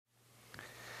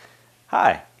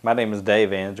Hi, my name is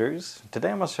Dave Andrews.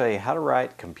 Today I'm going to show you how to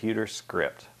write computer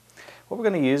script. What we're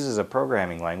going to use is a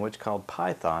programming language called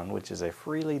Python, which is a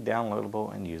freely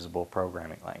downloadable and usable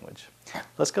programming language.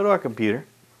 Let's go to our computer.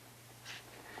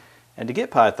 And to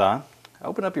get Python,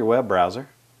 open up your web browser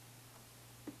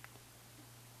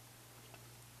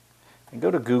and go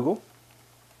to Google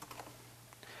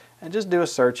and just do a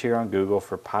search here on Google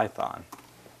for Python.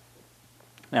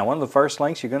 Now, one of the first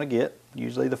links you're going to get,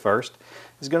 usually the first,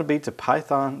 is going to be to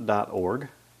python.org.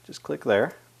 Just click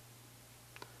there.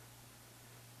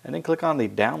 And then click on the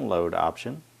download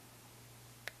option.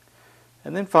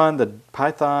 And then find the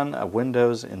Python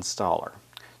Windows installer.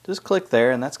 Just click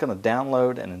there and that's going to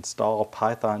download and install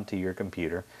Python to your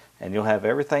computer. And you'll have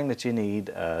everything that you need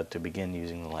to begin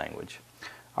using the language.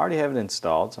 I already have it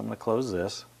installed, so I'm going to close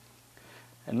this.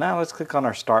 And now let's click on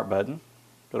our Start button.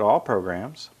 Go to All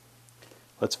Programs.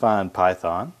 Let's find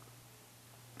Python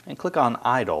and click on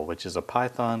Idle, which is a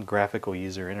Python graphical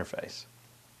user interface.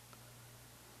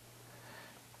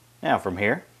 Now from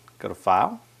here, go to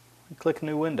File and click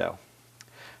New Window.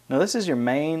 Now this is your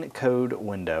main code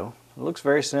window. It looks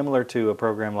very similar to a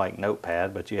program like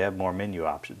Notepad, but you have more menu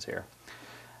options here.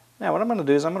 Now what I'm going to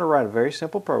do is I'm going to write a very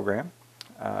simple program.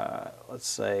 Let's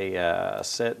say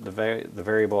set the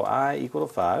variable I equal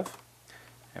to 5,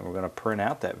 and we're going to print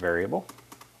out that variable.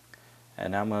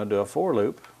 And now I'm going to do a for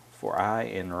loop for I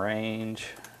in range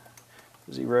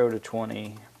 0 to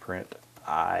 20, print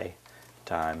I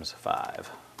times 5.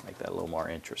 Make that a little more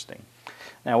interesting.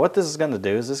 Now what this is going to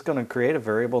do is it's going to create a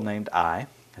variable named I.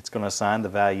 It's going to assign the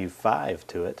value 5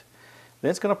 to it. Then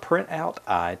it's going to print out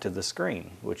I to the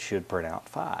screen, which should print out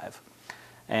 5.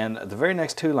 And the very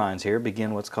next two lines here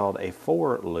begin what's called a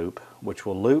for loop, which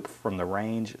will loop from the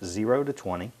range 0 to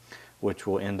 20. Which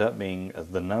will end up being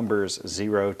the numbers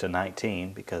 0 to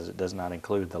 19 because it does not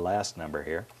include the last number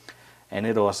here. And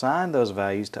it'll assign those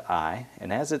values to I,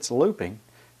 and as it's looping,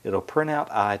 it'll print out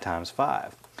I times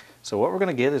 5. So what we're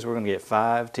going to get is we're going to get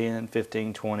 5, 10,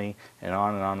 15, 20, and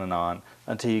on and on and on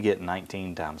until you get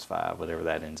 19 times 5, whatever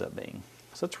that ends up being.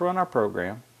 So let's run our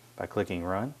program by clicking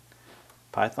Run,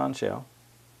 Python Shell,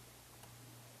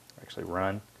 actually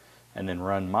Run, and then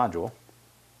Run Module.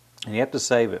 And you have to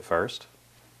save it first.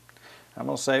 I'm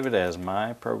going to save it as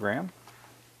my program.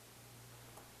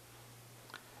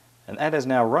 And that has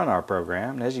now run our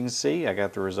program. And as you can see, I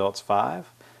got the results 5.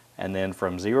 And then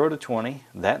from 0 to 20,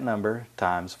 that number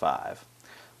times 5.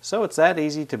 So it's that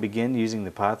easy to begin using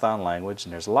the Python language.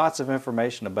 And there's lots of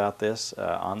information about this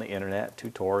on the internet,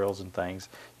 tutorials and things.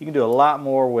 You can do a lot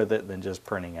more with it than just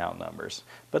printing out numbers.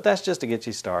 But that's just to get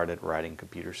you started writing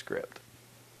computer script.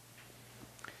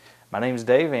 My name is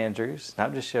Dave Andrews, and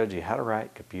I've just showed you how to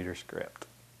write computer script.